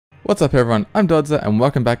What's up everyone, I'm Dodzer and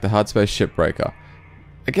welcome back to Hardspace Shipbreaker.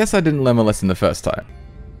 I guess I didn't learn my lesson the first time.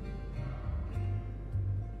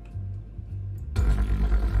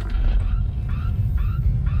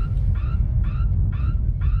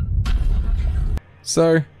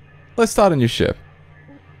 So, let's start a new ship.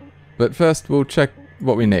 But first we'll check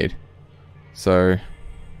what we need. So,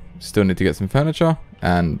 still need to get some furniture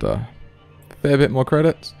and a fair bit more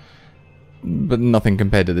credits. But nothing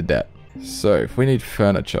compared to the debt. So, if we need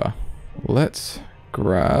furniture, let's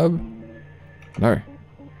grab... No.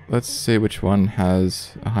 Let's see which one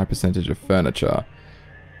has a high percentage of furniture.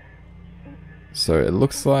 So, it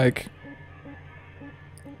looks like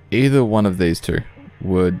either one of these two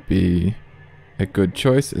would be a good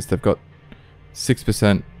choice, as they've got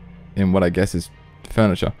 6% in what I guess is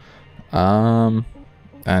furniture. And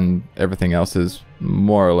everything else is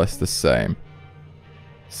more or less the same.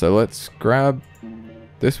 So, let's grab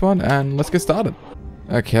this one and let's get started.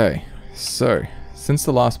 Okay, so since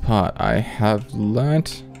the last part I have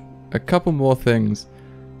learnt a couple more things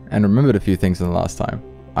and remembered a few things than the last time.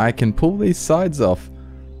 I can pull these sides off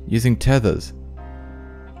using tethers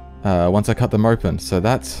once I cut them open, so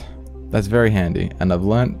that's very handy, and I've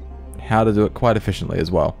learnt how to do it quite efficiently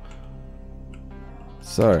as well.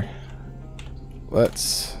 So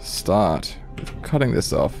let's start with cutting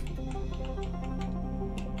this off.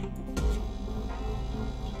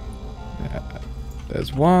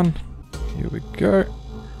 There's one. Here we go.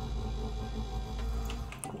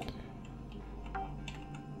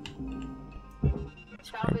 Let's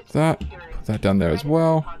grab that. Put that down there as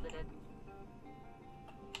well.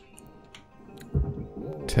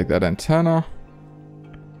 Take that antenna.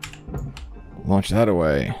 Launch that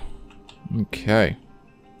away. Okay.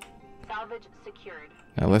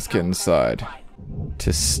 Now let's get inside.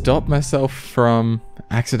 To stop myself from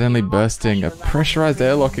accidentally bursting a pressurized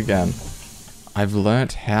airlock again, I've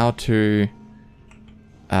learnt how to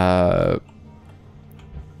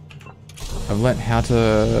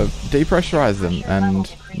depressurize them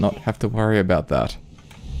and not have to worry about that.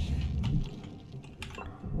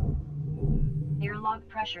 Airlock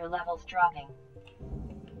pressure levels dropping.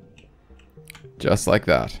 Just like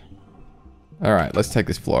that. Alright, let's take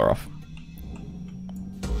this floor off.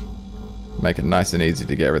 Make it nice and easy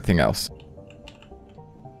to get everything else.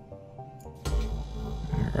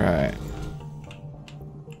 Alright.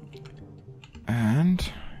 And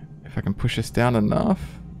if I can push this down enough.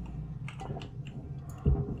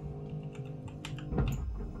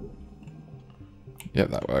 Yep,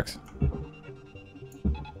 that works.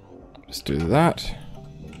 Just do that.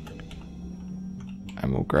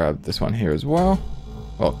 And we'll grab this one here as well.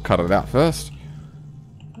 Well, cut it out first.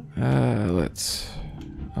 Let's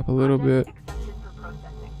up a little bit.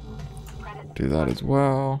 Do that as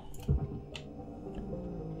well.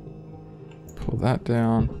 Pull that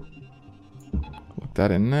down. Look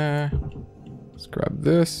that in there. Let's grab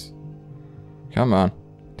this. Come on.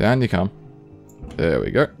 Down you come. There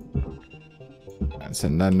we go. And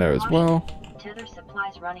send that in there as well. Tether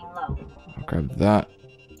supplies running low. I'll grab that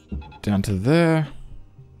down to there.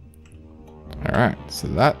 Alright, so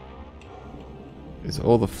that is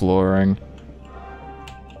all the flooring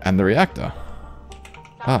and the reactor.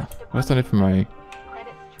 Ah, what else do I need for my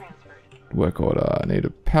work order? I need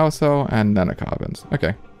a power cell and nanocarbons.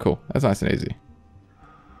 Okay, cool. That's nice and easy.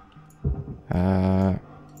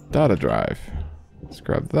 Data drive. Let's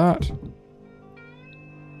grab that.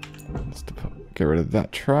 Let's get rid of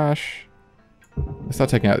that trash. Let's start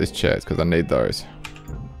taking out these chairs because I need those.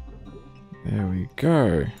 There we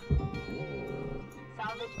go.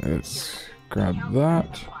 Let's grab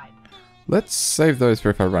that. Let's save those for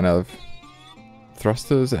if I run out of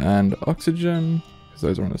thrusters and oxygen, because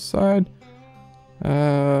those are on the side.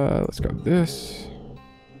 Let's grab this.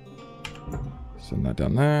 Send that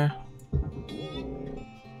down there.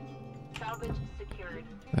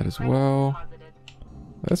 That as well.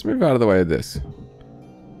 Let's move out of the way of this,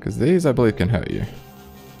 because these I believe can hurt you.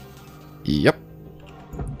 Yep.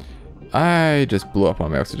 I just blew up one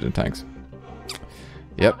of my oxygen tanks.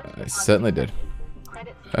 Yep, I certainly did.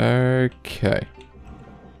 Okay.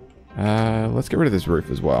 Let's get rid of this roof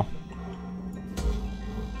as well.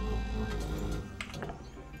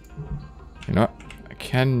 You know what? I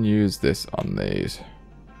can use this on these.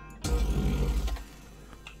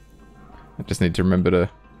 I just need to remember to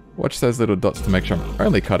watch those little dots to make sure I'm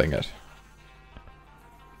only cutting it.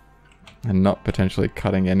 And not potentially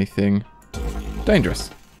cutting anything dangerous.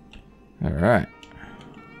 Alright.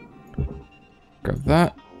 Grab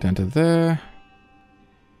that, down to there.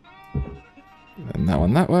 And that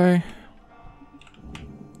one that way.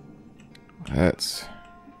 Let's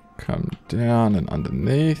come down and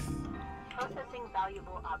underneath. Processing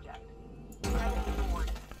valuable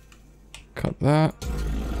Cut that.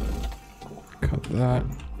 Cut that.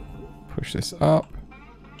 Push this up.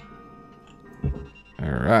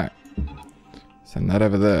 Alright. Send that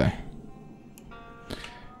over there.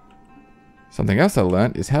 Something else I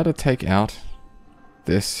learned is how to take out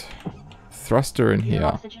this thruster in here.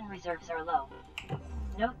 Oxygen reserves are low.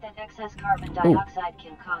 Note that excess carbon dioxide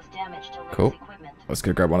can cause damage to Lynx equipment. Let's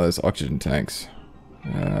go grab one of those oxygen tanks.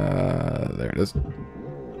 There it is.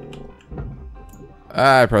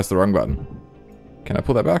 I pressed the wrong button. Can I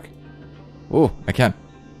pull that back? Oh, I can.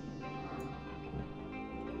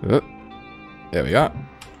 Oh, there we are.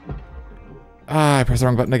 I pressed the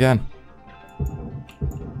wrong button again.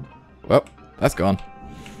 Well, that's gone.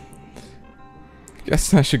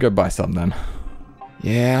 Guess I should go buy some then.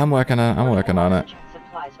 Yeah, I'm working on it.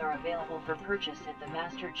 Supplies are available for purchase at the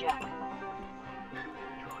Master Jack.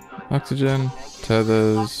 Oxygen,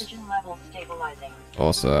 tethers. Oxygen levels stabilizing.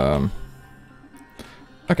 Awesome.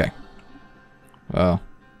 Okay. Well.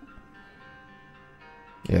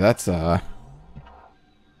 Yeah, that's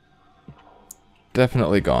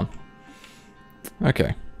definitely gone.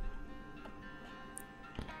 Okay.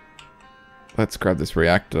 Let's grab this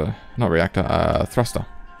reactor. Not reactor, thruster.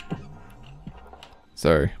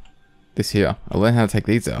 So, this here. I'll learn how to take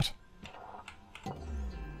these out.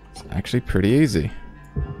 It's actually pretty easy.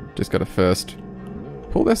 Just gotta first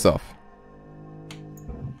pull this off.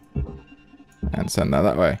 And send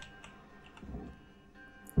that way.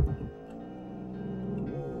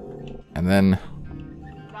 And then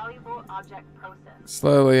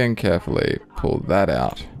slowly and carefully pull that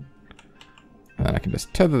out. And then I can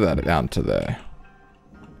just tether that down to there.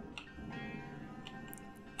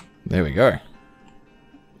 There we go.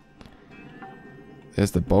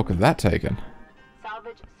 There's the bulk of that taken.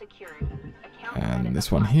 Salvage secured. And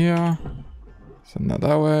this one here. Send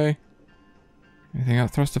that way. Anything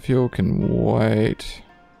else? Thruster fuel can wait.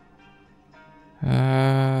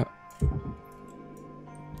 Knock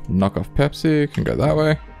off Pepsi. Can go that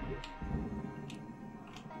way.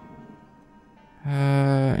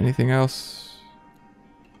 Anything else?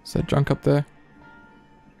 Is that junk up there?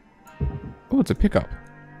 Oh, it's a pickup.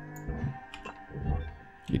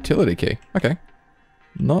 Utility key. Okay.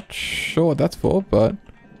 Not sure what that's for, but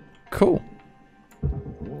cool.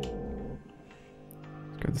 Let's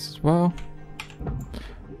go this as well.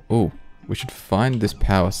 Oh, we should find this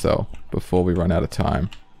power cell before we run out of time.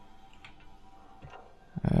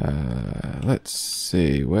 Let's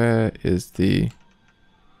see. Where is the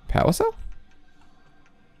power cell?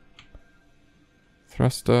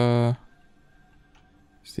 Thruster.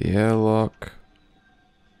 It's the airlock.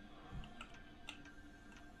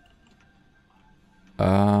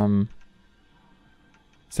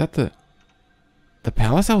 Is that the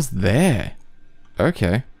power cell's there?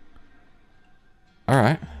 Okay.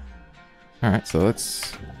 Alright. Alright, so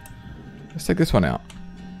let's take this one out.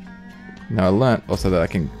 Now I learnt also that I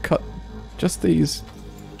can cut just these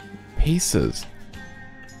pieces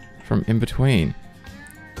from in between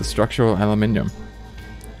the structural aluminium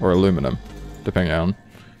or aluminum, depending on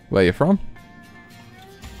where you're from.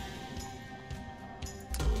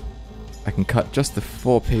 I can cut just the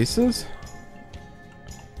 4 pieces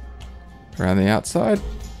around the outside.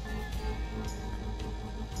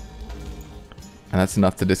 And that's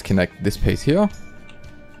enough to disconnect this piece here.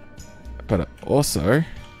 But it also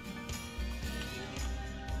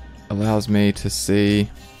allows me to see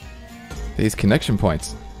these connection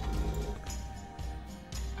points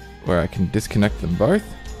where I can disconnect them both.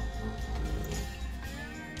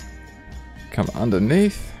 Come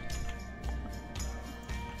underneath.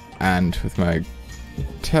 And with my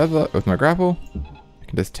grapple, I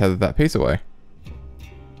can just tether that piece away.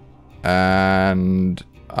 And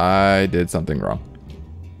I did something wrong.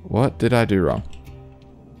 What did I do wrong?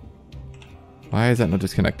 Why is that not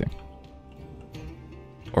disconnecting?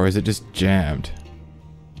 Or is it just jammed?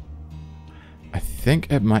 I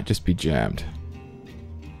think it might just be jammed.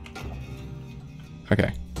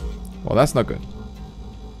 Okay. Well, that's not good.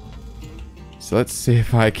 So let's see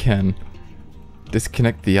if I can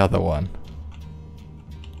disconnect the other one.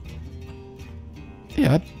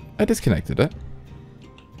 Yeah, I disconnected it.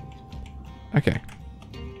 Okay.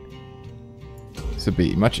 This would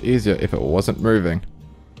be much easier if it wasn't moving.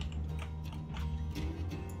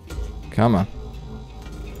 Come on.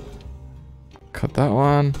 Cut that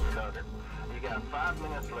one.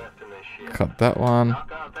 Cut that one.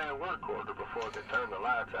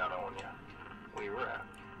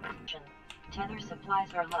 Tether supplies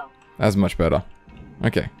are low. That's much better.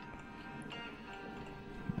 Okay.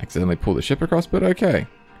 Accidentally pull the ship across, but okay.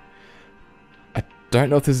 I don't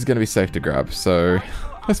know if this is going to be safe to grab, so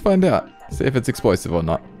let's find out. See if it's explosive or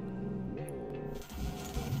not.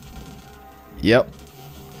 Yep.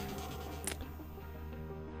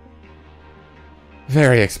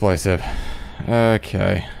 Very explosive.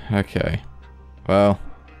 Okay, okay. Well,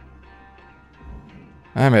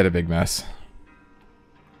 I made a big mess.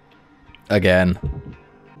 Again.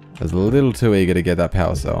 I was a little too eager to get that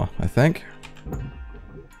power cell, I think.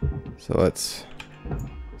 So let's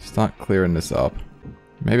start clearing this up.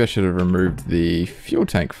 Maybe I should have removed the fuel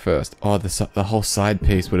tank first. Oh, the whole side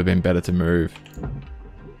piece would have been better to move.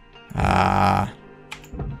 Ah.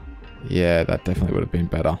 Yeah, that definitely would have been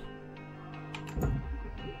better.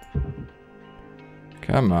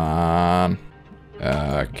 Come on.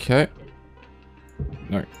 Okay.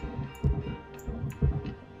 No.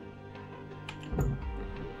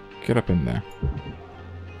 Get up in there.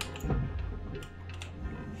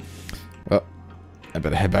 Well, I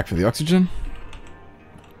better head back for the oxygen.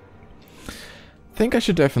 I think I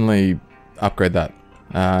should definitely upgrade that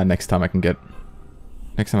next time I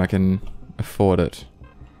can afford it.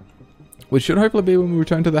 Which should hopefully be when we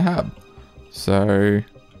return to the hub. So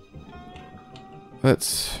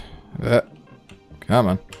let's come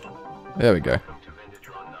on. There we go.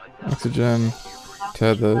 Oxygen,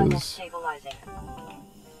 tethers,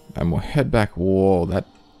 and we'll head back. Whoa,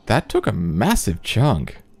 that took a massive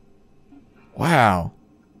chunk. Wow.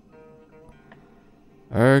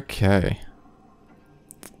 Okay.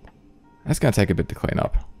 That's gonna take a bit to clean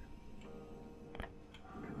up.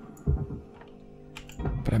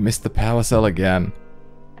 But I missed the power cell again.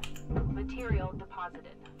 Material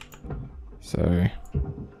deposited. So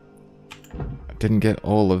I didn't get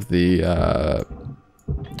all of the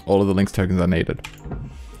Lynx tokens I needed.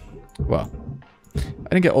 Well, I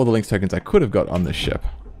didn't get all the Lynx tokens I could have got on this ship.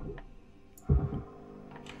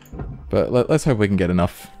 But let's hope we can get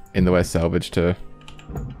enough in the way of salvage to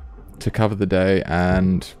cover the day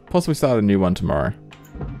and possibly start a new one tomorrow.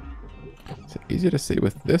 Is it easier to see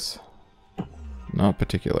with this? Not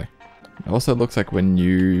particularly. It also looks like when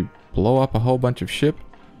you blow up a whole bunch of ship,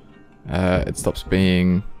 it stops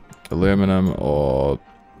being aluminum or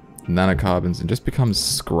nanocarbons and just becomes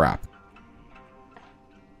scrap.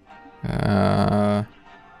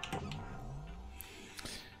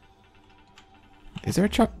 Is there a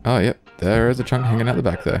chunk? Oh, yep. There is a chunk hanging out the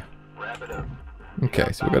back there.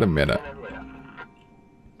 Okay, so we've got a minute.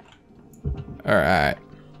 Alright.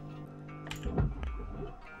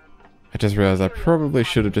 I just realized I probably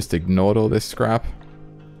should have just ignored all this scrap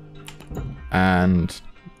and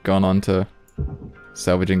gone on to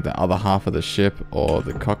salvaging the other half of the ship or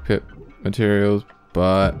the cockpit materials,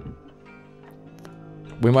 but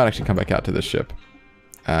we might actually come back out to the ship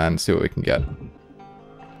and see what we can get.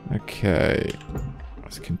 Okay,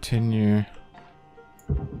 let's continue.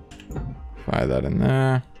 Fire that in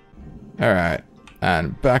there. Alright,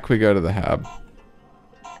 and back we go to the hub.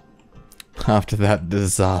 After that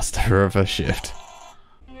disaster of a shift.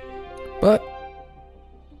 But,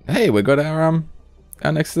 hey, we got our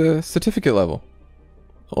next certificate level.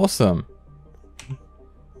 Awesome.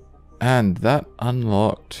 And that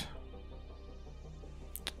unlocked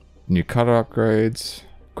new cutter upgrades,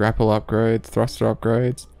 grapple upgrades, thruster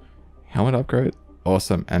upgrades, helmet upgrade.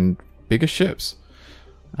 Awesome. And bigger ships.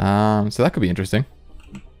 So that could be interesting.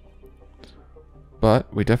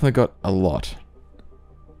 But we definitely got a lot.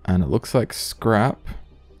 And it looks like scrap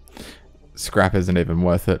isn't even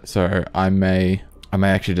worth it. So I may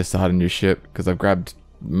actually just start a new ship because I've grabbed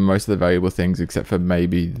most of the valuable things except for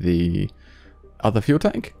maybe the other fuel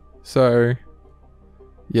tank. So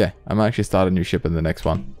yeah, I might actually start a new ship in the next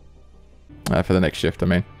one. For the next shift, I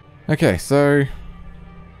mean. Okay, so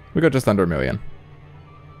we got just under $1 million.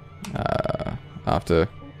 After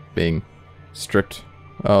being stripped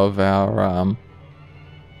of our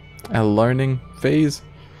loaning fees.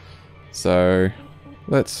 So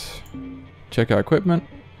let's check our equipment.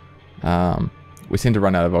 We seem to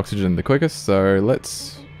run out of oxygen the quickest, so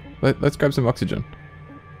let's grab some oxygen,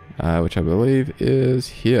 which I believe is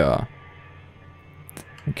here.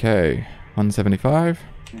 Okay, 175.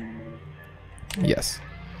 Yes.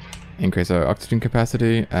 Increase our oxygen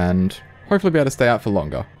capacity and hopefully be able to stay out for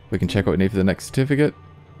longer. We can check what we need for the next certificate.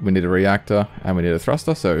 We need a reactor and we need a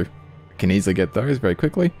thruster, so we can easily get those very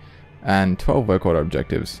quickly. And 12 work order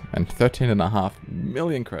objectives and 13.5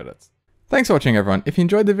 million credits. Thanks for watching, everyone. If you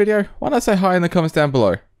enjoyed the video, why not say hi in the comments down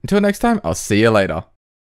below. Until next time, I'll see you later.